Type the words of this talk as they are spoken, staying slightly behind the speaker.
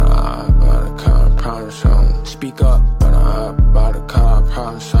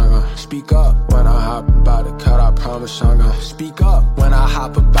promise I'm gonna speak up. When I hop about the cut, I promise I'm gonna speak up. When I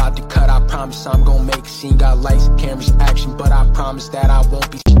hop about the cut, I promise I'm gonna make a scene. Got lights, cameras, action, but I promise that I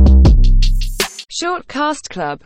won't be. Short Cast Club.